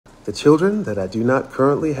The children that I do not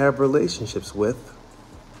currently have relationships with,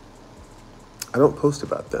 I don't post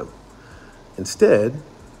about them. Instead,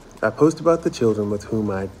 I post about the children with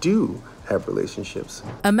whom I do have relationships.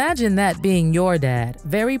 Imagine that being your dad,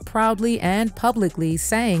 very proudly and publicly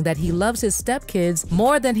saying that he loves his stepkids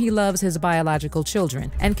more than he loves his biological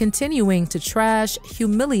children, and continuing to trash,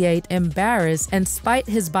 humiliate, embarrass, and spite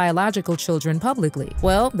his biological children publicly.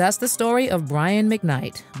 Well, that's the story of Brian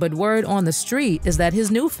McKnight, but word on the street is that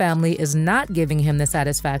his new family is not giving him the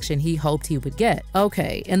satisfaction he hoped he would get.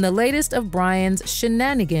 Okay, in the latest of Brian's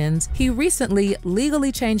shenanigans, he recently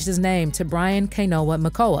legally changed his name to Brian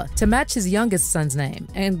McKnight to match his youngest son's name.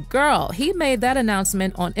 And girl, he made that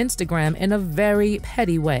announcement on Instagram in a very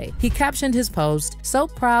petty way. He captioned his post, "So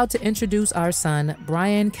proud to introduce our son,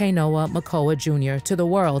 Brian McKnight Jr. to the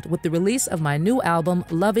world with the release of my new album,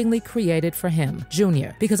 lovingly created for him,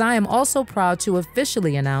 Jr. Because I am also proud to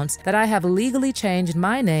officially announce that I have legally changed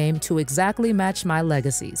my name to exactly match my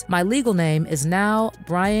legacies. My legal name is now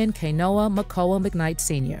Brian McKnight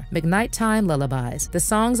Sr. McKnight Time Lullabies, the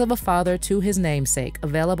songs of a father to his namesake,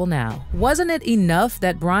 available now." Wasn't it enough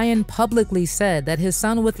that Brian publicly said that his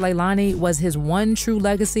son with Leilani was his one true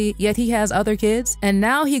legacy, yet he has other kids? And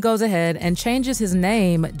now he goes ahead and changes his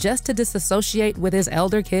name just to disassociate with his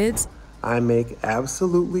elder kids? I make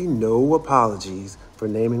absolutely no apologies for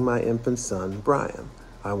naming my infant son Brian.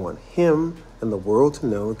 I want him and the world to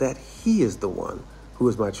know that he is the one who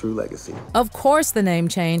is my true legacy. Of course, the name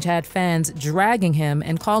change had fans dragging him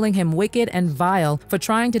and calling him wicked and vile for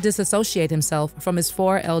trying to disassociate himself from his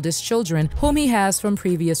 4 eldest children, whom he has from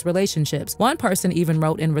previous relationships. One person even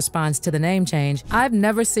wrote in response to the name change, "I've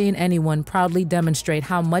never seen anyone proudly demonstrate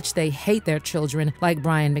how much they hate their children like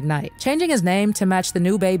Brian McKnight. Changing his name to match the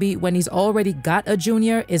new baby when he's already got a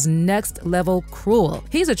junior is next level cruel.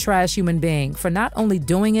 He's a trash human being for not only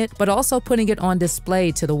doing it, but also putting it on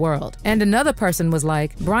display to the world." And another person was like,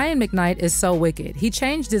 "Brian McKnight is so wicked. He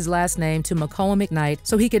changed his last name to McKnight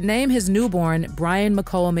so he could name his newborn Brian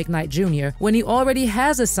McKnight Jr. when he already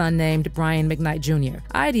has a son named Brian McKnight Jr.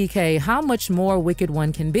 IDK, how much more wicked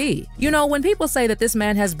one can be? You know, when people say that this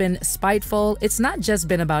man has been spiteful, it's not just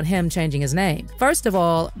been about him changing his name. First of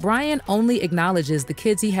all, Brian only acknowledges the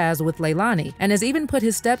kids he has with Leilani and has even put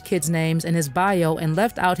his stepkids' names in his bio and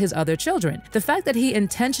left out his other children. The fact that he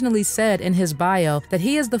intentionally said in his bio that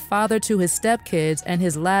he is the father to his stepkids and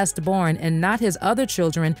his last born and not his other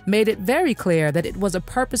children made it very clear that it was a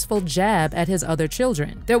purposeful jab at his other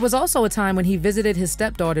children. There was also a time when he visited his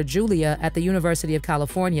stepdaughter Julia at the University of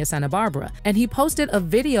California, Santa Barbara, and he posted a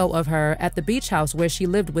video of her at the beach house where she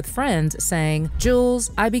lived with friends saying,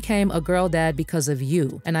 "Jules, I became a girl dad because of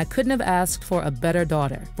you, and I couldn't have asked for a better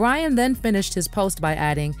daughter." Brian then finished his post by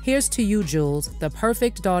adding, "Here's to you, Jules, the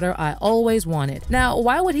perfect daughter I always wanted." Now,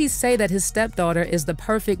 why would he say that his stepdaughter is the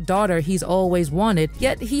perfect daughter he's always wanted,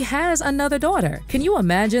 yet he has another daughter? Can you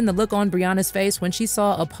imagine the look on Brianna's face when she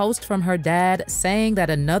saw a post from her dad saying that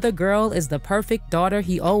another girl is the perfect daughter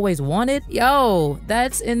he always wanted? Yo,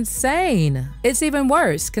 that's insane. It's even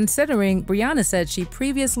worse considering Brianna said she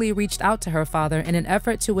previously reached out to her father in an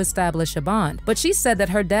effort to establish a bond, but she said that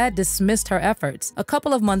her dad dismissed her efforts. A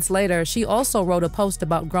couple of months later, she also wrote a post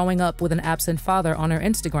about growing up with an absent father on her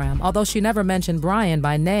Instagram, although she never mentioned Brian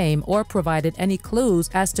by name or provided any clues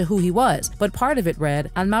as to who he was. But part of it read,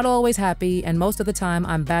 "I'm not always happy, and most of the time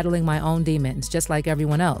I'm battling my own demons, just like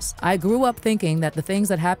everyone else. I grew up thinking that the things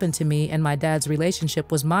that happened to me and my dad's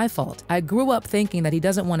relationship was my fault. I grew up thinking that he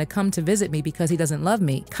doesn't want to come to visit me because he doesn't love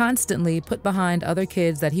me, constantly put behind other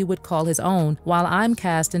kids that he would call his own, while I'm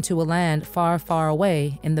cast into a land far, far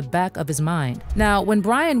away in the back of his mind." Now, when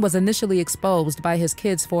Brian was initially exposed by his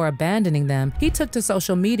kids for abandoning them, he took to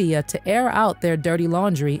social media to air out their dirty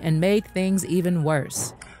laundry and made things even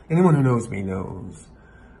worse. Anyone who knows me knows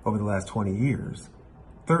over the last 20 years,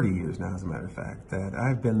 30 years now as a matter of fact, that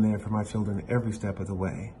I've been there for my children every step of the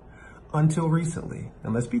way. Until recently.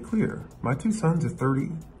 And let's be clear, my 2 sons are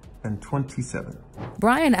 30 and 27.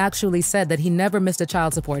 Brian actually said that he never missed a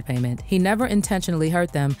child support payment, he never intentionally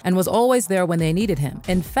hurt them, and was always there when they needed him.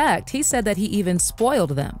 In fact, he said that he even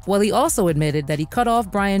spoiled them. Well, he also admitted that he cut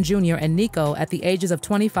off Brian Jr. and Nico at the ages of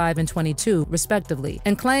 25 and 22, respectively,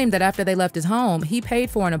 and claimed that after they left his home, he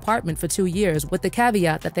paid for an apartment for 2 years with the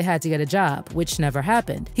caveat that they had to get a job, which never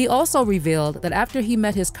happened. He also revealed that after he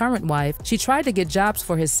met his current wife, she tried to get jobs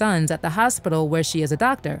for his sons at the hospital where she is a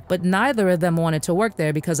doctor, but neither of them wanted to work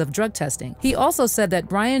there because of drug testing. He also said that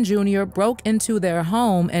Brian Jr. broke into their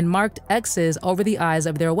home and marked X's over the eyes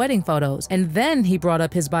of their wedding photos, and then he brought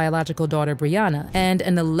up his biological daughter Brianna and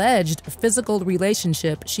an alleged physical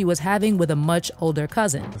relationship she was having with a much older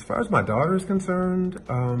cousin. As far as my daughter is concerned,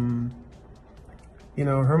 You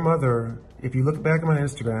know, her mother, if you look back at my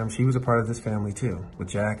Instagram, she was a part of this family too, with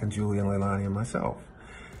Jack and Julie and Leilani and myself.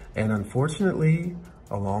 And unfortunately,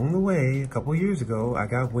 along the way, a couple years ago, I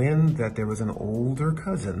got wind that there was an older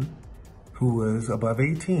cousin who was above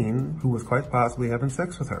 18, who was quite possibly having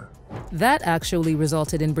sex with her. That actually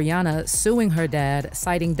resulted in Brianna suing her dad,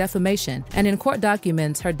 citing defamation. And in court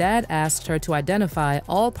documents, her dad asked her to identify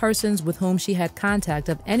all persons with whom she had contact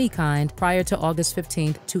of any kind prior to August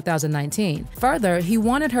 15, 2019. Further, he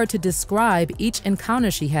wanted her to describe each encounter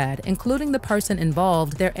she had, including the person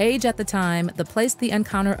involved, their age at the time, the place the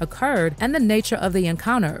encounter occurred, and the nature of the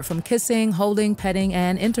encounter, from kissing, holding, petting,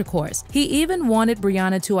 and intercourse. He even wanted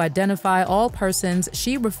Brianna to identify all persons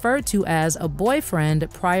she referred to as a boyfriend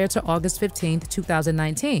prior to August 15,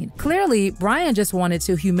 2019. Clearly, Brian just wanted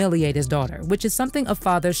to humiliate his daughter, which is something a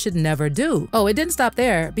father should never do. Oh, it didn't stop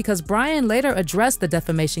there, because Brian later addressed the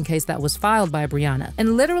defamation case that was filed by Brianna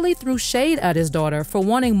and literally threw shade at his daughter for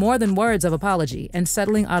wanting more than words of apology and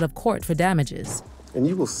settling out of court for damages. And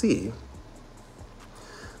you will see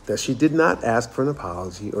that she did not ask for an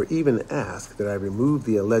apology or even ask that I remove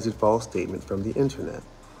the alleged false statement from the internet.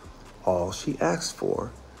 All she asked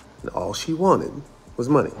for and all she wanted was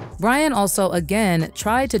money. Brian also again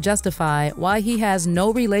tried to justify why he has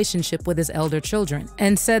no relationship with his elder children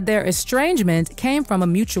and said their estrangement came from a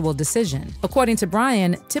mutual decision. According to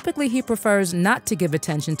Brian, typically he prefers not to give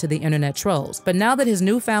attention to the internet trolls, but now that his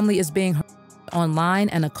new family is being online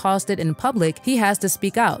and accosted in public, he has to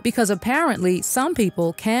speak out because apparently some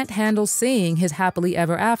people can't handle seeing his happily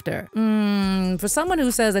ever after. For someone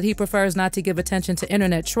who says that he prefers not to give attention to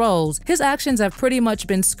internet trolls, his actions have pretty much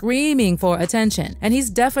been screaming for attention, and he's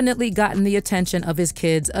definitely gotten the attention of his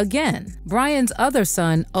kids again. Brian's other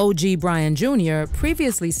son, OG Brian Jr.,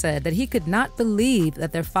 previously said that he could not believe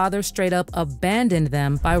that their father straight up abandoned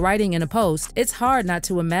them by writing in a post, "It's hard not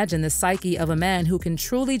to imagine the psyche of a man who can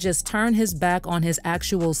truly just turn his back on his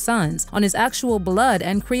actual sons, on his actual blood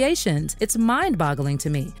and creations. It's mind-boggling to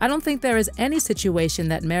me. I don't think there is any situation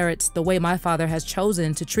that merits the way my father has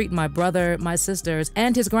chosen to treat my brother, my sisters,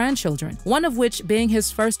 and his grandchildren, one of which being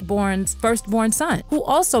his firstborn son, who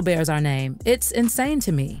also bears our name. It's insane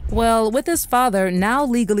to me." Well, with his father now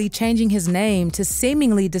legally changing his name to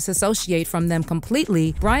seemingly disassociate from them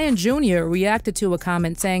completely, Brian Jr. reacted to a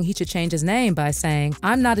comment saying he should change his name by saying,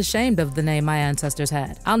 "I'm not ashamed of the name my ancestors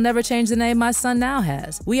had. I'll never change the name my son now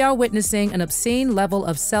has." We are witnessing an obscene level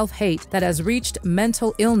of self-hate that has reached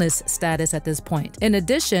mental illness status at this point. In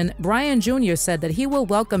addition, Brian Jr. said that he will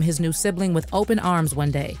welcome his new sibling with open arms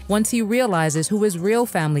one day, once he realizes who his real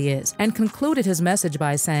family is, and concluded his message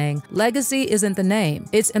by saying, "Legacy isn't the name,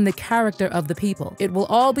 it's in the character of the people. It will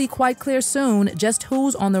all be quite clear soon just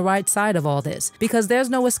who's on the right side of all this, because there's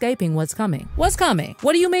no escaping what's coming." What's coming?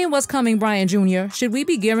 What do you mean what's coming, Brian Jr.? Should we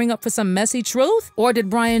be gearing up for some messy truth? Or did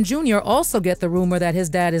Brian Jr. also get the rumor that his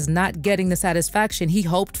dad is not getting the satisfaction he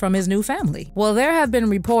hoped from his new family? Well, there have been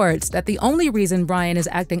reports that the only reason Brian is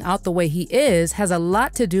acting out the way he is has a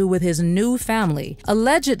lot to do with his new family.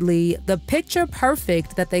 Allegedly, the picture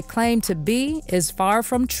perfect that they claim to be is far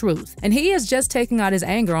from truth, and he is just taking out his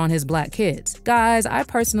anger on his black kids. Guys, I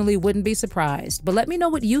personally wouldn't be surprised, but let me know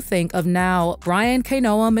what you think of now Brian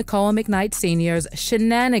McKnight Sr.'s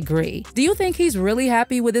shenanigans. Do you think he's really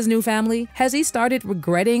happy with his new family? Has he started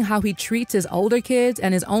regretting how he treats his older kids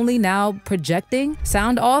and is only now projecting?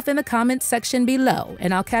 Sound off in the comments section below,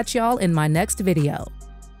 and I'll catch y'all in my next video.